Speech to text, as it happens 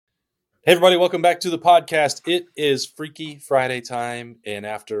Hey, everybody, welcome back to the podcast. It is Freaky Friday time, and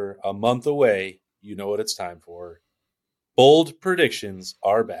after a month away, you know what it's time for. Bold predictions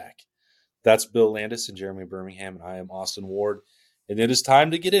are back. That's Bill Landis and Jeremy Birmingham, and I am Austin Ward, and it is time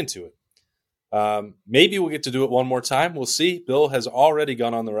to get into it. Maybe we'll get to do it one more time. We'll see. Bill has already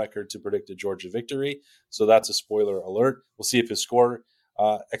gone on the record to predict a Georgia victory, so that's a spoiler alert. We'll see if his score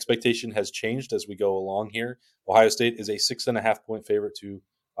expectation has changed as we go along here. Ohio State is a 6.5-point favorite to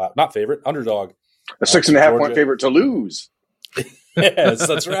underdog. A 6.5 point favorite to lose. Yes,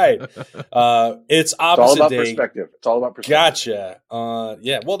 that's right. It's opposite all about day. Perspective. It's all about perspective. Gotcha.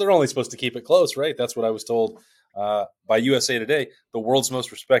 Well, they're only supposed to keep it close, right? That's what I was told by USA Today, the world's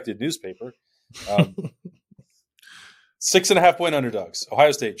most respected newspaper. 6.5 point underdogs.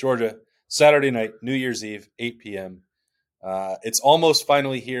 Ohio State, Georgia, Saturday night, New Year's Eve, 8 p.m. It's almost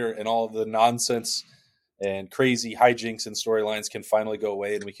finally here, and all of the nonsense and crazy hijinks and storylines can finally go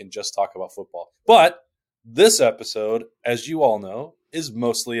away, and we can just talk about football. But this episode, as you all know, is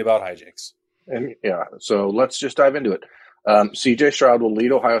mostly about hijinks. And so let's just dive into it. CJ Stroud will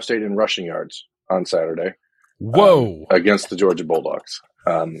lead Ohio State in rushing yards on Saturday. Whoa! Against the Georgia Bulldogs.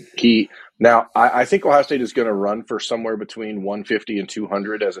 I think Ohio State is going to run for somewhere between 150 and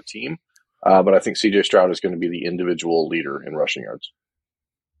 200 as a team, but I think CJ Stroud is going to be the individual leader in rushing yards.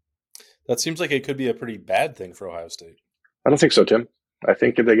 That seems like it could be a pretty bad thing for Ohio State. I don't think so, Tim. I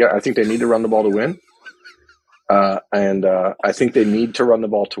think they need to run the ball to win. I think they need to run the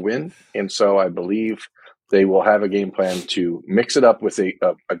ball to win. And so I believe they will have a game plan to mix it up with a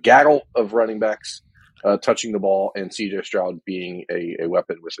gaggle of running backs touching the ball and CJ Stroud being a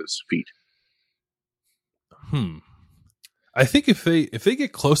weapon with his feet. I think if they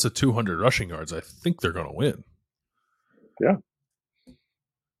get close to 200 rushing yards, I think they're going to win. Yeah.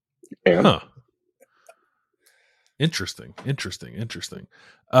 And Interesting.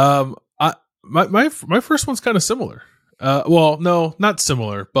 My first one's kind of similar. Well, no, not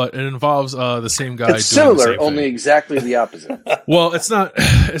similar, but it involves the same guy. It's similar, only exactly the opposite. Well, it's not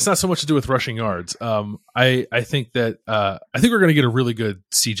so much to do with rushing yards. I think we're going to get a really good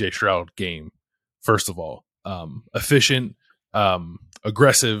CJ Stroud game. First of all, efficient,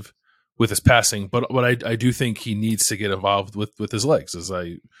 aggressive with his passing, but I do think he needs to get involved with his legs, as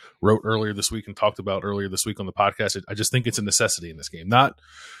I wrote earlier this week and talked about earlier this week on the podcast. I just think it's a necessity in this game. Not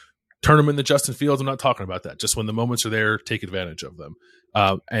turn him into Justin Fields. I'm not talking about that. Just when the moments are there, take advantage of them.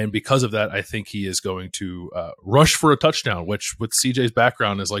 And because of that, I think he is going to rush for a touchdown, which with CJ's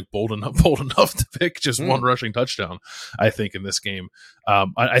background is like bold enough to pick just one rushing touchdown. I think in this game,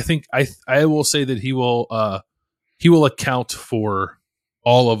 I think I will say that he will account for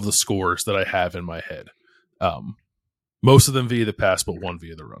all of the scores that I have in my head. Most of them via the pass, but one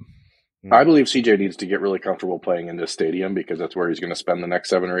via the run. I believe CJ needs to get really comfortable playing in this stadium because that's where he's going to spend the next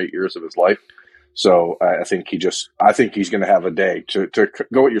 7 or 8 years of his life. So I think he's going to have a day to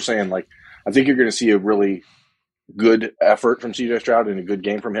go what you're saying. Like, I think you're going to see a really good effort from CJ Stroud and a good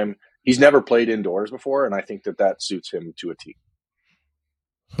game from him. He's never played indoors before, and I think that suits him to a T.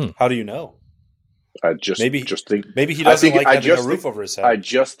 How do you know? I just think maybe he doesn't like having a roof over his head. I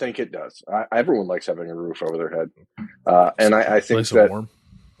just think it does. Everyone likes having a roof over their head, and I think nice that. Warm.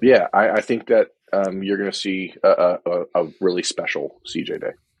 Yeah, I think that you're going to see a really special CJ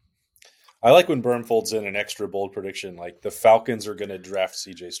day. I like when Berm folds in an extra bold prediction, like the Falcons are going to draft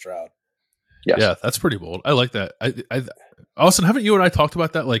CJ Stroud. Yes. Yeah, that's pretty bold. I like that. Austin, haven't you and I talked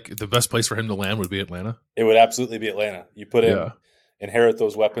about that? Like the best place for him to land would be Atlanta. It would absolutely be Atlanta. You put him, inherit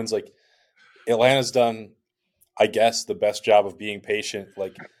those weapons. Like Atlanta's done, I guess, the best job of being patient.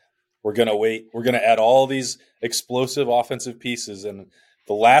 Like we're going to wait. We're going to add all these explosive offensive pieces, and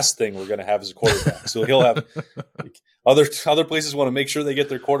the last thing we're going to have is a quarterback. So he'll have like, other places want to make sure they get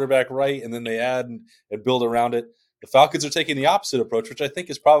their quarterback right, and then they add and build around it. The Falcons are taking the opposite approach, which I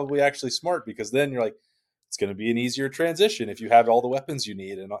think is probably actually smart because then you're like, it's going to be an easier transition if you have all the weapons you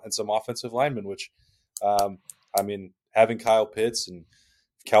need and some offensive linemen, which, having Kyle Pitts and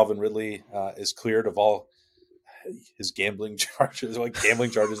Calvin Ridley is cleared of all his gambling charges.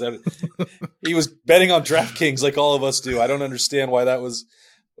 He was betting on DraftKings like all of us do. I don't understand why that was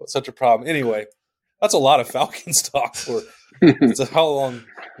such a problem. Anyway, that's a lot of Falcons talk for how long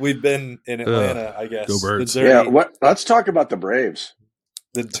we've been in Atlanta, I guess. Go Birds. Let's talk about the Braves.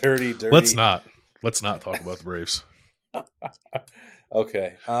 The dirty. Let's not talk about the Braves.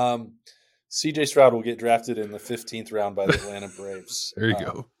 Okay. CJ Stroud will get drafted in the 15th round by the Atlanta Braves. There you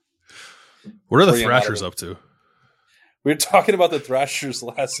go. What are the Thrashers up to? We were talking about the Thrashers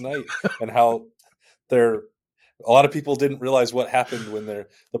last night and how a lot of people didn't realize what happened when the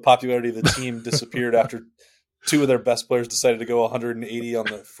popularity of the team disappeared after two of their best players decided to go 180 on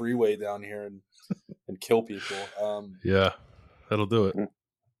the freeway down here and kill people. Yeah, that'll do it.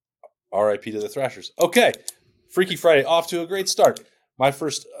 RIP to the Thrashers. Okay, Freaky Friday, off to a great start. My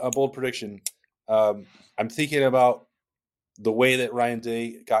first bold prediction, I'm thinking about the way that Ryan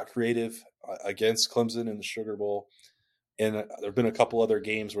Day got creative against Clemson in the Sugar Bowl, and there have been a couple other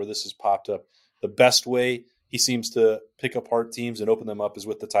games where this has popped up. The best way he seems to pick apart teams and open them up is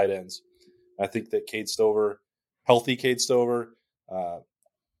with the tight ends. I think that Cade Stover, healthy Cade Stover,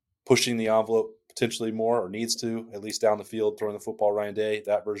 pushing the envelope potentially more, or needs to, at least down the field, throwing the football. Ryan Day,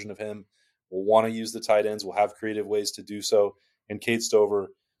 that version of him, will want to use the tight ends, will have creative ways to do so, and Cade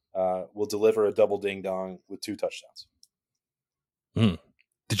Stover will deliver a double ding-dong with 2 touchdowns.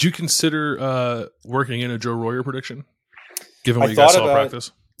 Did you consider working in a Joe Royer prediction, given what you guys saw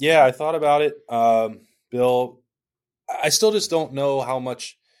practice? Yeah, I thought about it. Bill, I still just don't know how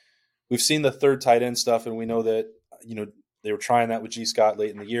much – we've seen the third tight end stuff, and we know that they were trying that with G. Scott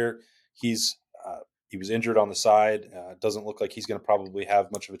late in the year. He was injured on the side. It doesn't look like he's going to probably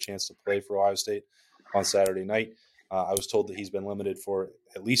have much of a chance to play for Ohio State on Saturday night. I was told that he's been limited for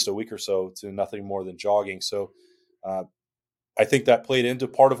at least a week or so to nothing more than jogging. So I think that played into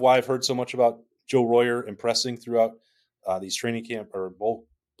part of why I've heard so much about Joe Royer impressing throughout these training camp or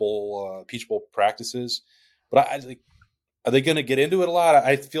Peach Bowl practices. But are they going to get into it a lot?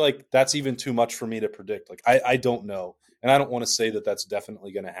 I feel like that's even too much for me to predict. Like I don't know. And I don't want to say that that's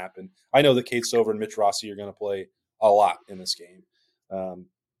definitely going to happen. I know that Cade Stover and Mitch Rossi are going to play a lot in this game.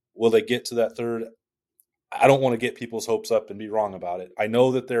 Will they get to that third? I don't want to get people's hopes up and be wrong about it. I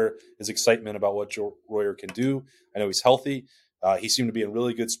know that there is excitement about what Joe Royer can do. I know he's healthy. He seemed to be in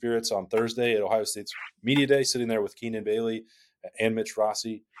really good spirits on Thursday at Ohio State's Media Day, sitting there with Keenan Bailey and Mitch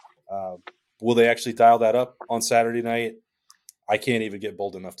Rossi. Will they actually dial that up on Saturday night? I can't even get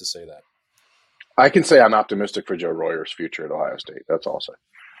bold enough to say that. I can say I'm optimistic for Joe Royer's future at Ohio State. That's all I'll say.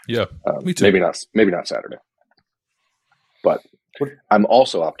 Yeah, me too. Maybe not Saturday. But I'm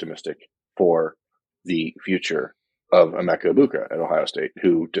also optimistic for the future of Emeka Egbuka at Ohio State,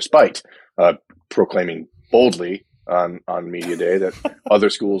 who, despite proclaiming boldly on Media Day that other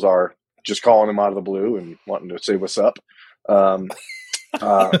schools are just calling him out of the blue and wanting to say what's up.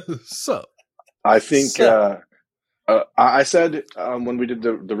 So I think I said when we did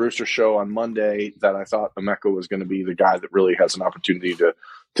the Rooster show on Monday that I thought Emeka was going to be the guy that really has an opportunity to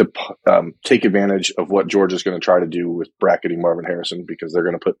take advantage of what Georgia's going to try to do with bracketing Marvin Harrison, because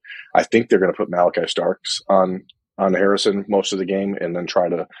I think they're going to put Malachi Starks on Harrison most of the game and then try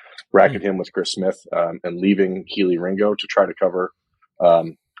to bracket him with Chris Smith and leaving Keely Ringo to try to cover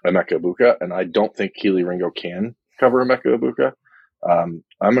Emeka Egbuka. And I don't think Keely Ringo can cover Emeka Egbuka. I'm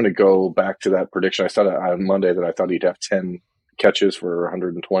going to go back to that prediction. I said on Monday that I thought he'd have 10 catches for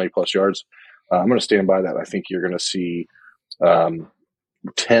 120 plus yards. I'm going to stand by that. I think you're going to see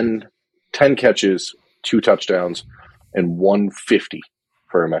 10 catches, 2 touchdowns, and 150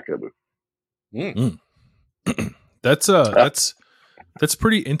 for Emeka Egbuka. That's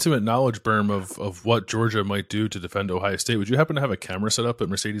pretty intimate knowledge, Berm, of what Georgia might do to defend Ohio State. Would you happen to have a camera set up at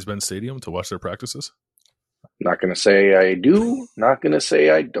Mercedes-Benz Stadium to watch their practices? Not going to say I do. Not going to say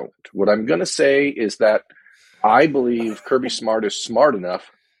I don't. What I'm going to say is that I believe Kirby Smart is smart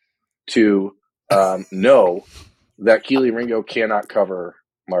enough to know that Keely Ringo cannot cover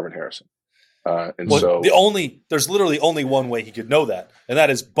Marvin Harrison. There's literally only one way he could know that, and that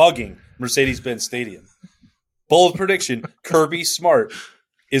is bugging Mercedes-Benz Stadium. Bold prediction: Kirby Smart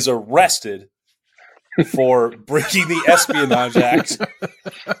is arrested for breaking the Espionage Act.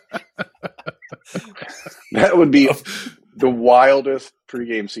 That would be the wildest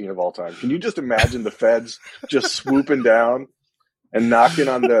pregame scene of all time. Can you just imagine the feds just swooping down and knocking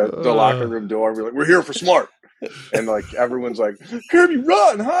on the locker room door and be like, "We're here for Smart." And like everyone's like, "Kirby,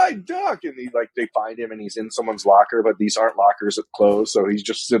 run, hide, duck!" And they find him and he's in someone's locker, but these aren't lockers that close, so he's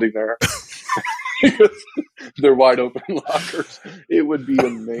just sitting there. They're wide open lockers. It would be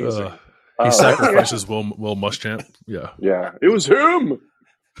amazing. He sacrifices Will Muschamp. Yeah, it was him.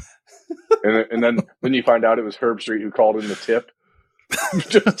 And then you find out it was Herb Street who called in the tip,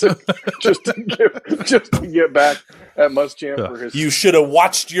 just to get back at Muschamp for his. You should have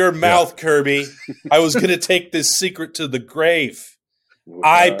watched your mouth, Kirby. I was going to take this secret to the grave.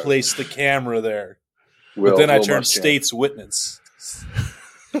 I placed the camera there, but then I turned state's witness.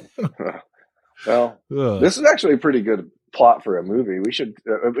 Well, this is actually a pretty good plot for a movie. We should,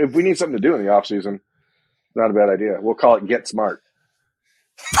 if we need something to do in the off season, not a bad idea. We'll call it Get Smart.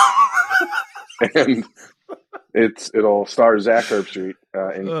 And it'll star Zach Herbstreit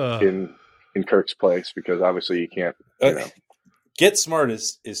in Kirk's place, because obviously you can't. Get Smart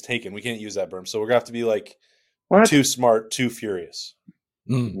is taken. We can't use that, Berm. So we're gonna have to be like What? Too smart, too furious.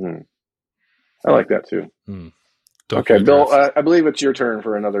 Mm. I like that too. Okay, Bill, I believe it's your turn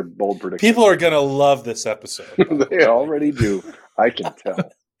for another bold prediction. People are going to love this episode. They already do. I can tell.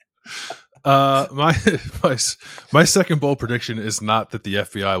 My second bold prediction is not that the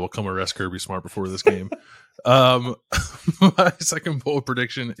FBI will come arrest Kirby Smart before this game. My second bold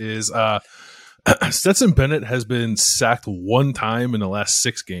prediction is Stetson Bennett has been sacked one time in the last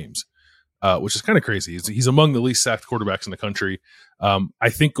 6 games, which is kind of crazy. He's among the least sacked quarterbacks in the country. I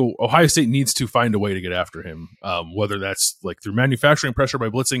think Ohio State needs to find a way to get after him, whether that's like through manufacturing pressure by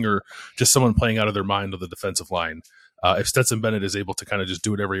blitzing or just someone playing out of their mind on the defensive line. If Stetson Bennett is able to kind of just do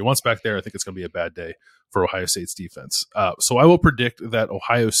whatever he wants back there, I think it's going to be a bad day for Ohio State's defense. So I will predict that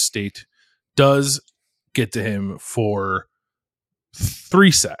Ohio State does get to him for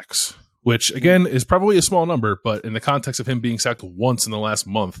 3 sacks, which again is probably a small number, but in the context of him being sacked once in the last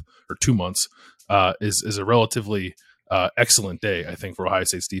month or 2 months, is a relatively excellent day, I think, for Ohio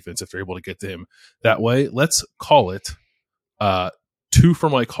State's defense if they're able to get to him that way. Let's call it 2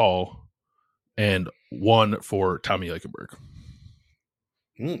 for Mike Hall and 1 for Tommy Eichenberg.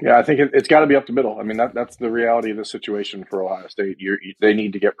 Yeah, I think it's got to be up the middle. I mean, that's the reality of the situation for Ohio State. They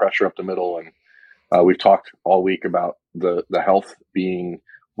need to get pressure up the middle, and we've talked all week about the health being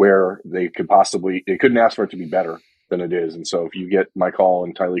where they couldn't ask for it to be better than it is. And so if you get Mike Hall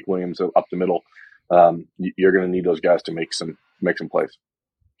and Tyleik Williams up the middle, you're going to need those guys to make some plays.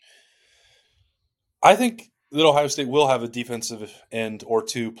 I think that Ohio State will have a defensive end or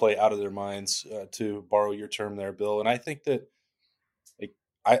 2 play out of their minds, to borrow your term there, Bill. And I think that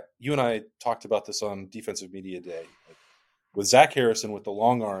you and I talked about this on Defensive Media Day. With Zach Harrison, with the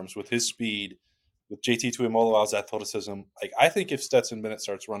long arms, with his speed, with JT Tuimoloau's athleticism, I think if Stetson Bennett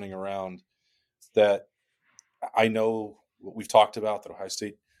starts running around, that I know what we've talked about, that Ohio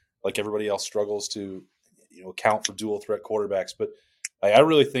State, like everybody else, struggles to account for dual threat quarterbacks. But I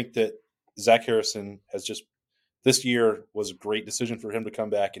really think that Zach Harrison has just – this year was a great decision for him to come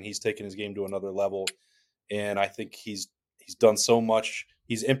back, and he's taken his game to another level. And I think he's done so much.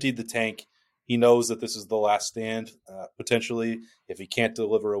 He's emptied the tank. He knows that this is the last stand, potentially, if he can't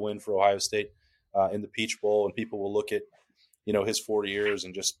deliver a win for Ohio State in the Peach Bowl, and people will look at his 4 years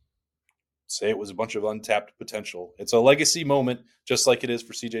and just say it was a bunch of untapped potential. It's a legacy moment, just like it is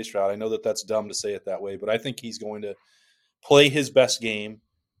for C.J. Stroud. I know that that's dumb to say it that way, but I think he's going to play his best game,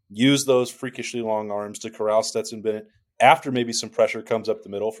 use those freakishly long arms to corral Stetson Bennett after maybe some pressure comes up the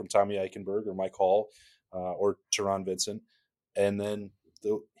middle from Tommy Eichenberg or Mike Hall or Teron Vincent. And then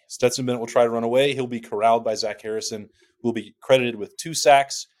Stetson Bennett will try to run away. He'll be corralled by Zach Harrison, who will be credited with 2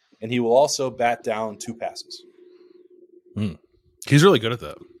 sacks, and he will also bat down 2 passes. He's really good at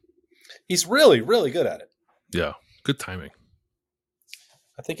that. He's really, really good at it. Yeah, good timing.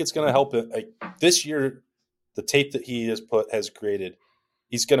 I think it's going to help him. This year, the tape that he has created,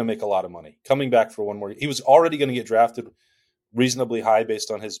 he's going to make a lot of money. Coming back for one more, he was already going to get drafted reasonably high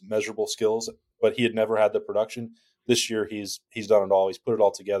based on his measurable skills, but he had never had the production. This year, he's done it all. He's put it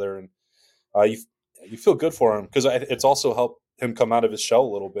all together, and you feel good for him because it's also helped him come out of his shell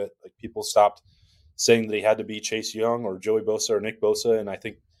a little bit. Like people stopped saying that he had to be Chase Young or Joey Bosa or Nick Bosa, and I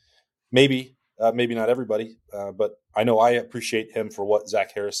think maybe not everybody, but I know I appreciate him for what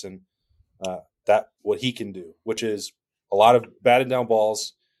Zach Harrison, what he can do, which is a lot of batted down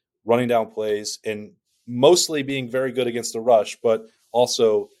balls, running down plays, and mostly being very good against the rush, but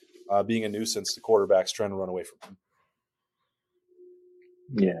also being a nuisance to quarterbacks trying to run away from him.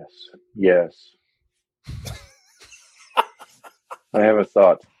 Yes. I have a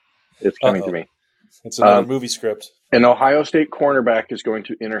thought. It's coming to me. It's another movie script. An Ohio State cornerback is going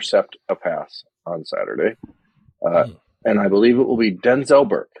to intercept a pass on Saturday. And I believe it will be Denzel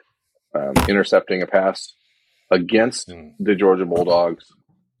Burke intercepting a pass against the Georgia Bulldogs.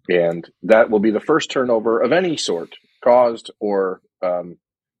 And that will be the first turnover of any sort caused or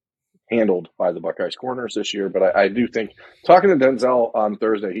handled by the Buckeyes corners this year. But I do think, talking to Denzel on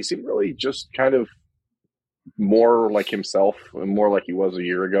Thursday, he seemed really just kind of more like himself and more like he was a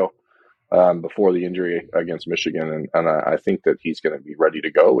year ago before the injury against Michigan. And I think that he's going to be ready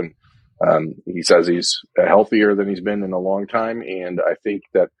to go. And he says he's healthier than he's been in a long time. And I think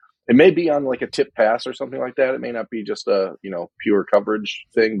that it may be on like a tip pass or something like that. It may not be just a, pure coverage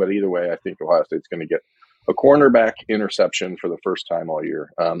thing, but either way, I think Ohio State's going to get a cornerback interception for the first time all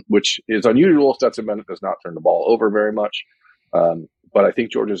year, which is unusual. Stetson Bennett does not turn the ball over very much. But I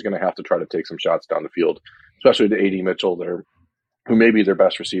think Georgia's going to have to try to take some shots down the field, especially to A.D. Mitchell, who may be their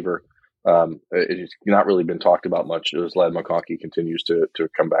best receiver. It's not really been talked about much as Ladd McConkey continues to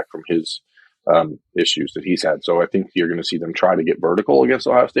come back from his issues that he's had. So I think you're going to see them try to get vertical against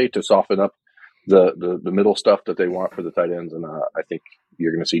Ohio State to soften up the middle stuff that they want for the tight ends, and I think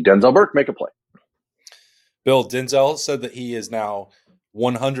you're going to see Denzel Burke make a play. Bill, Denzel said that he is now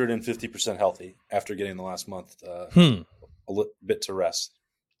 150% healthy after getting the last month a bit to rest.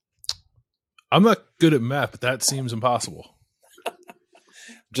 I'm not good at math, but that seems impossible.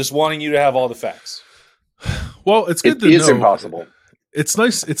 Just wanting you to have all the facts. Well, it's good to know. It is impossible. It's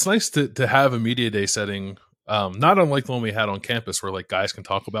nice. It's nice to have a media day setting, not unlike the one we had on campus, where like guys can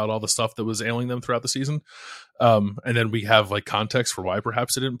talk about all the stuff that was ailing them throughout the season, and then we have like context for why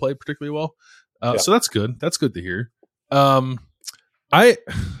perhaps they didn't play particularly well. So that's good. That's good to hear. I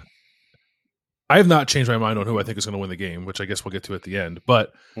have not changed my mind on who I think is going to win the game, which I guess we'll get to at the end.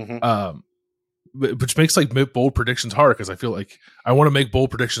 But which makes like bold predictions hard, because I feel like I want to make bold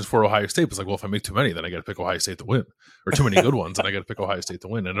predictions for Ohio State. But it's like, well, if I make too many, then I got to pick Ohio State to win, or too many good ones, and I got to pick Ohio State to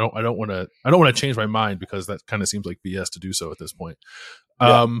win. And I don't want to change my mind, because that kind of seems like BS to do so at this point.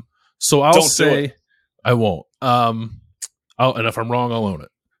 So I'll say I won't. And if I'm wrong, I'll own it,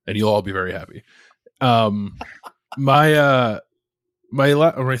 and you'll all be very happy. My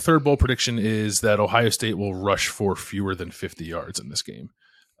third bold prediction is that Ohio State will rush for fewer than 50 yards in this game.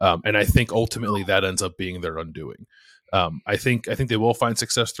 And I think ultimately that ends up being their undoing. I think they will find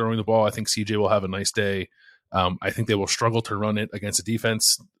success throwing the ball. I think CJ will have a nice day. I think they will struggle to run it against a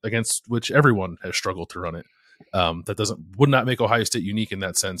defense against which everyone has struggled to run it. That would not make Ohio State unique in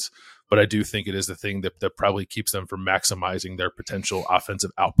that sense, but I do think it is the thing that probably keeps them from maximizing their potential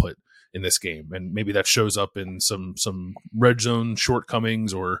offensive output in this game. And maybe that shows up in some red zone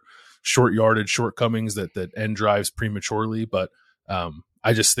shortcomings or short yardage shortcomings that end drives prematurely. But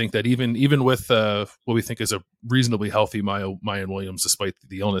I just think that even with what we think is a reasonably healthy Mayan Williams, despite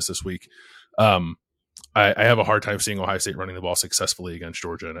the illness this week, I have a hard time seeing Ohio State running the ball successfully against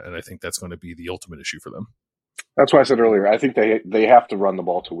Georgia, and I think that's going to be the ultimate issue for them. That's why I said earlier, I think they have to run the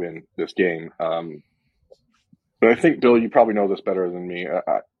ball to win this game. But I think, Bill, you probably know this better than me.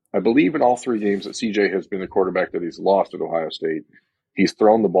 I believe in all three games that CJ has been the quarterback that he's lost at Ohio State, he's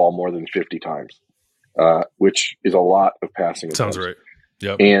thrown the ball more than 50 times, which is a lot of passing. Sounds right.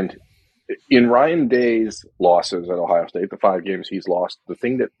 Yep. And in Ryan Day's losses at Ohio State, the 5 games he's lost, the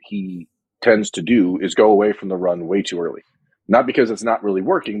thing that he tends to do is go away from the run way too early. Not because it's not really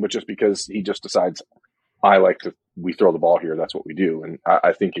working, but just because he just decides, we throw the ball here, that's what we do. And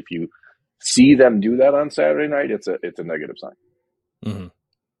I think if you see them do that on Saturday night, it's a negative sign. Mm-hmm.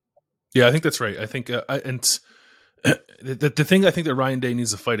 Yeah, I think that's right. I think the thing I think that Ryan Day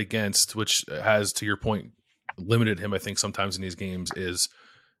needs to fight against, which has, to your point, limited him, I think, sometimes in these games, is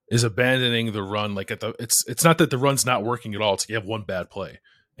abandoning the run. Like it's not that the run's not working at all. It's like you have one bad play,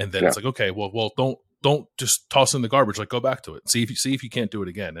 and then it's like, okay, well, don't just toss in the garbage. Like, go back to it. See if you can't do it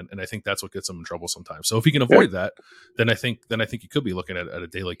again. And I think that's what gets them in trouble sometimes. So if he can avoid that, then I think you could be looking at a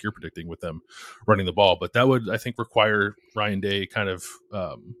day like you're predicting with them running the ball. But that would, I think, require Ryan Day kind of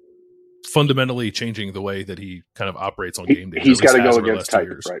fundamentally changing the way that he kind of operates on game days. He's got to go against type,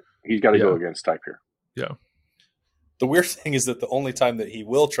 right? He's got to go against type here. Yeah. The weird thing is that the only time that he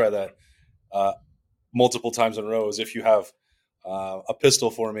will try that multiple times in a row is if you have a pistol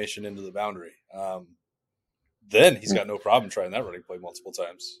formation into the boundary. Then he's got no problem trying that running play multiple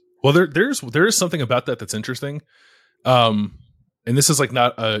times. Well, there is something about that that's interesting. And this is like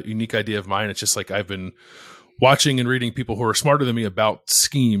not a unique idea of mine. It's just like I've been watching and reading people who are smarter than me about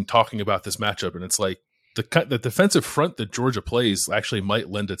scheme talking about this matchup. And it's like the defensive front that Georgia plays actually might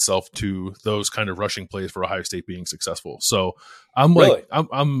lend itself to those kind of rushing plays for Ohio State being successful. So I'm like,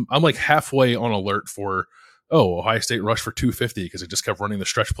 I'm like halfway on alert for, Ohio State rushed for 250 because it just kept running the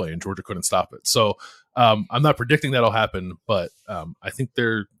stretch play and Georgia couldn't stop it. So I'm not predicting that'll happen, but I think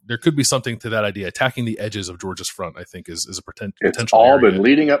there could be something to that idea. Attacking the edges of Georgia's front, I think, is a potential. It's all area. Been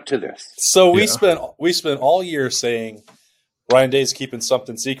leading up to this. So we spent all year saying Ryan Day's keeping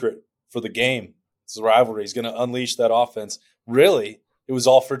something secret for the game. This is a rivalry. He's going to unleash that offense. Really, it was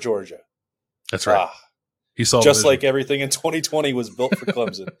all for Georgia. That's right. He saw just like everything in 2020 was built for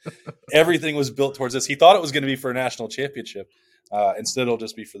Clemson. Everything was built towards this. He thought it was going to be for a national championship. Instead, it'll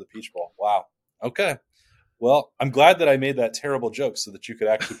just be for the Peach Bowl. Wow. Okay. Well, I'm glad that I made that terrible joke so that you could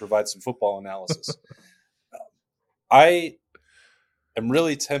actually provide some football analysis. I am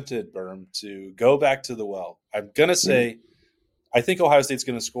really tempted, Berm, to go back to the well. I'm going to say I think Ohio State's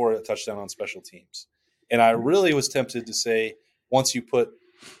going to score a touchdown on special teams. And I really was tempted to say once you put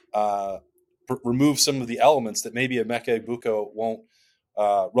remove some of the elements that maybe Emeka Egbuka won't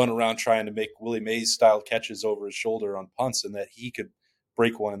run around trying to make Willie Mays-style catches over his shoulder on punts and that he could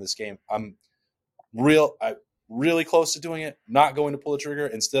break one in this game. I'm really close to doing it, not going to pull the trigger.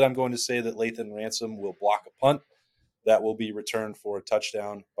 Instead, I'm going to say that Lathan Ransom will block a punt that will be returned for a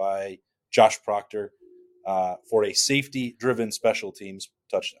touchdown by Josh Proctor for a safety-driven special teams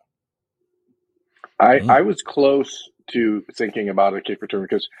touchdown. I was close to thinking about a kick return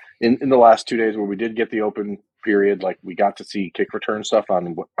because in the last 2 days where we did get the open period, like we got to see kick return stuff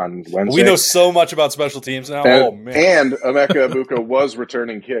on Wednesday. We know so much about special teams now. Oh man! And Emeka Egbuka was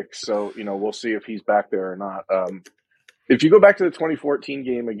returning kicks, so we'll see if he's back there or not. If you go back to the 2014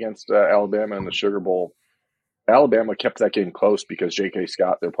 game against Alabama in the Sugar Bowl, Alabama kept that game close because J.K.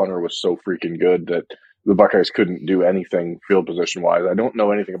 Scott, their punter, was so freaking good that the Buckeyes couldn't do anything field position wise. I don't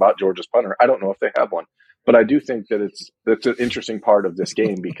know anything about Georgia's punter. I don't know if they have one, but I do think that that's an interesting part of this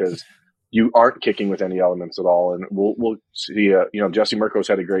game because you aren't kicking with any elements at all, and we'll see. Jesse Mirko's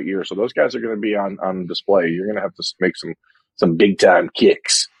had a great year, so those guys are going to be on display. You're going to have to make some big time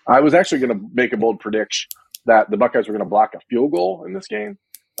kicks. I was actually going to make a bold prediction that the Buckeyes were going to block a field goal in this game,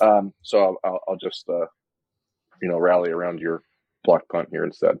 so I'll just rally around your block punt here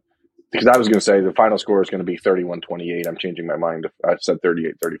instead. Because I was going to say the final score is going to be 31-28. I'm changing my mind. I said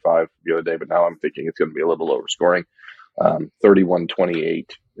 38-35 the other day, but now I'm thinking it's going to be a little lower scoring. 31-28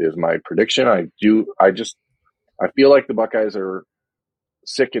 is my prediction. I feel like the Buckeyes are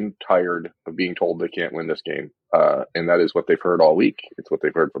sick and tired of being told they can't win this game. And that is what they've heard all week. It's what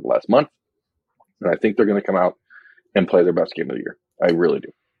they've heard for the last month. And I think they're going to come out and play their best game of the year. I really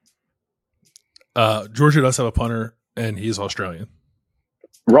do. Georgia does have a punter, and he's Australian.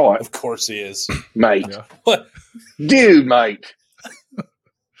 Right. Of course he is. Mate. Yeah. What? Dude, mate.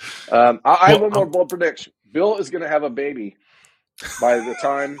 I have one more bold prediction. Bill is going to have a baby by the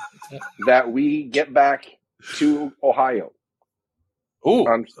time that we get back to Ohio. Ooh.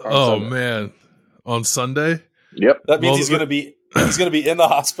 On Oh, Sunday. man. On Sunday? Yep. That means he's going to be in the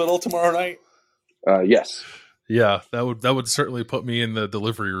hospital tomorrow night? Yes. Yeah, that would certainly put me in the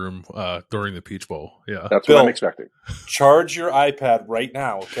delivery room during the Peach Bowl. Yeah. That's Bill, what I'm expecting. Charge your iPad right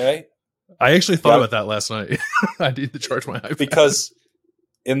now, okay? I actually thought about that last night. I need to charge my iPad. Because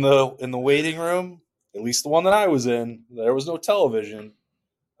in the waiting room, at least the one that I was in, there was no television.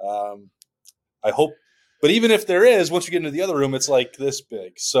 I hope, but even if there is, once you get into the other room, it's like this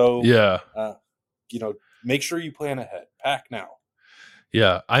big. So yeah, make sure you plan ahead. Pack now.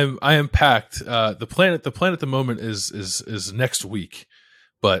 Yeah, I am packed. The plan at the moment is next week,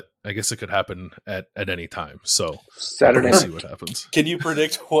 but I guess it could happen at any time. So Saturday we'll see what happens. Can you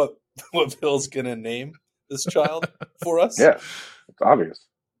predict what Bill's gonna name this child for us? Yeah, it's obvious.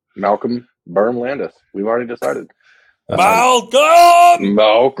 Malcolm Berm Landis. We've already decided. Malcolm.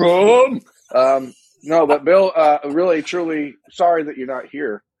 No, but Bill, really, truly sorry that you're not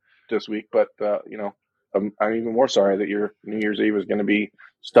here this week, but I'm even more sorry that your New Year's Eve is going to be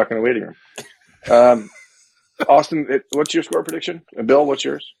stuck in a waiting room. Austin, what's your score prediction? And Bill, what's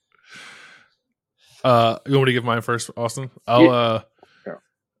yours? You want me to give mine first, Austin?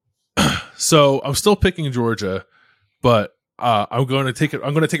 So I'm still picking Georgia, but I'm going to take it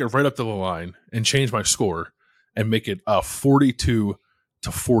right up to the line and change my score and make it 42-41.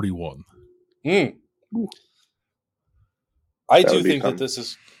 I do think that this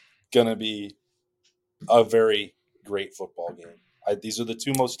is going to be a very great football game. These are the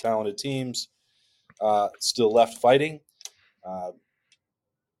two most talented teams still left fighting.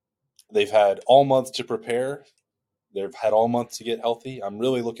 They've had all month to prepare. They've had all month to get healthy. I'm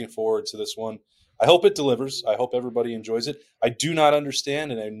really looking forward to this one. I hope it delivers. I hope everybody enjoys it. I do not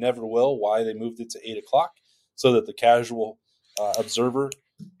understand, and I never will, why they moved it to 8 o'clock so that the casual observer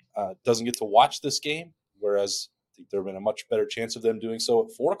doesn't get to watch this game, whereas I think there would have been a much better chance of them doing so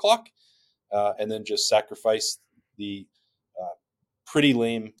at 4 o'clock. And then just sacrifice the pretty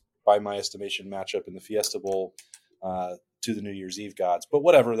lame, by my estimation, matchup in the Fiesta Bowl to the New Year's Eve gods. But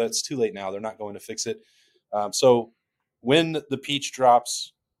whatever, that's too late now. They're not going to fix it. So when the Peach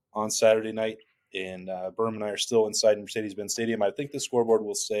drops on Saturday night and Berm and I are still inside Mercedes-Benz Stadium, I think the scoreboard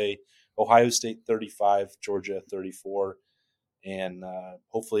will say Ohio State 35, Georgia 34. And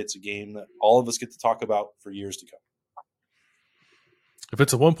hopefully it's a game that all of us get to talk about for years to come. If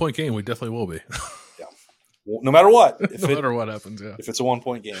it's a 1-point game, we definitely will be. Yeah. Well, no matter what. No matter what happens, yeah. If it's a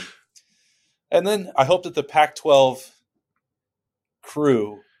 1-point game. And then I hope that the Pac-12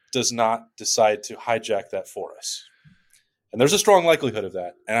 crew does not decide to hijack that for us. And there's a strong likelihood of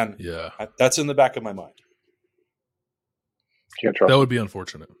that. And that's in the back of my mind. Can't trust that would be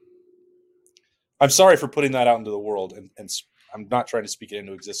unfortunate. I'm sorry for putting that out into the world. And I'm not trying to speak it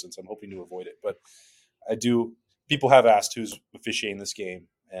into existence. I'm hoping to avoid it. But I do. People have asked who's officiating this game,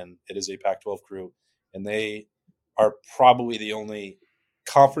 and it is a Pac-12 crew. And they are probably the only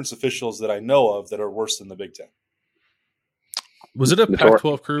conference officials that I know of that are worse than the Big Ten. Was it a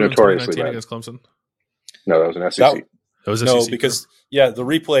Pac-12 crew in 2019 against Clemson? No, that was an SEC. That was No, SEC because the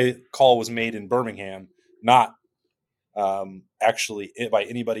replay call was made in Birmingham, not actually by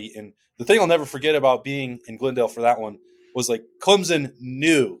anybody in. The thing I'll never forget about being in Glendale for that one was like Clemson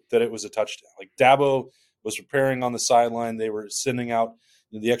knew that it was a touchdown. Like Dabo was preparing on the sideline. They were sending out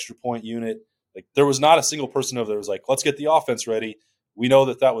the extra point unit. Like there was not a single person over there was like, let's get the offense ready. We know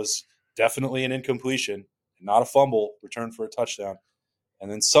that was definitely an incompletion, not a fumble, return for a touchdown.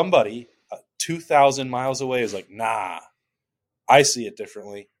 And then somebody 2,000 miles away is like, nah, I see it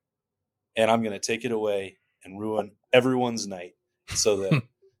differently. And I'm going to take it away and ruin everyone's night so that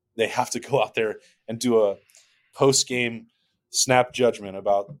they have to go out there and do a post-game snap judgment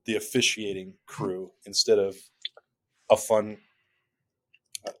about the officiating crew instead of a fun.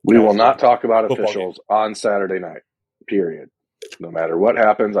 We will not talk about football officials on Saturday night, period. No matter what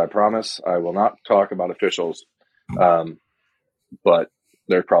happens, I promise I will not talk about officials. But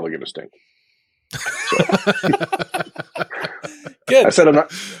they're probably going to stink. So. Good. I said I'm not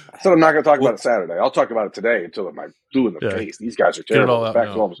going to talk about it Saturday. I'll talk about it today until I'm blue in the face. These guys are terrible.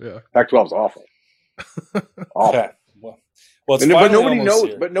 Pac-12 is awful. Awful. Okay. Well, it's but nobody knows.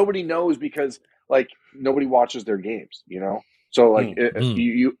 Here. But nobody knows because like nobody watches their games. You know. So like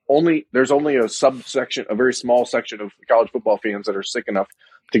there's only a subsection, a very small section of college football fans that are sick enough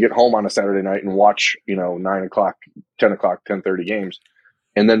to get home on a Saturday night and watch 9 o'clock, 10 o'clock, 10:30 games,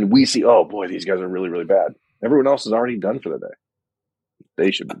 and then we see, oh boy, these guys are really really bad. Everyone else is already done for the day.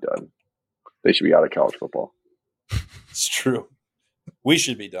 They should be done. They should be out of college football. It's true. We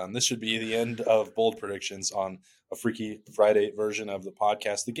should be done. This should be the end of bold predictions on a Freaky Friday version of the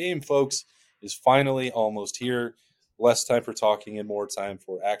podcast. The game, folks, is finally almost here. Less time for talking and more time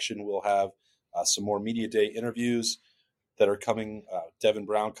for action. We'll have some more Media Day interviews that are coming. Devin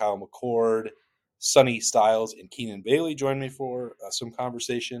Brown, Kyle McCord, Sonny Styles, and Keenan Bailey join me for some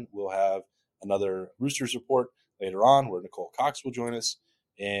conversation. We'll have another Roosters report later on where Nicole Cox will join us.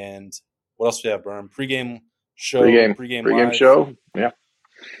 And what else do we have, Berm? Pre-game show. Pre-game show. Yeah.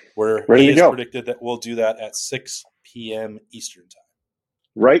 Where ready to go. Predicted that we'll do that at 6 p.m. Eastern time.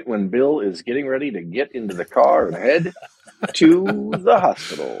 Right when Bill is getting ready to get into the car and head to the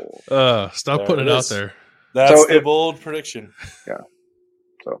hospital. Stop putting it out there. That's the bold prediction. Yeah.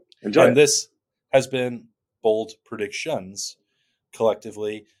 So enjoy. And this has been Bold Predictions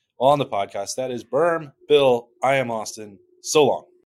collectively on the podcast. That is Berm, Bill, I am Austin. So long.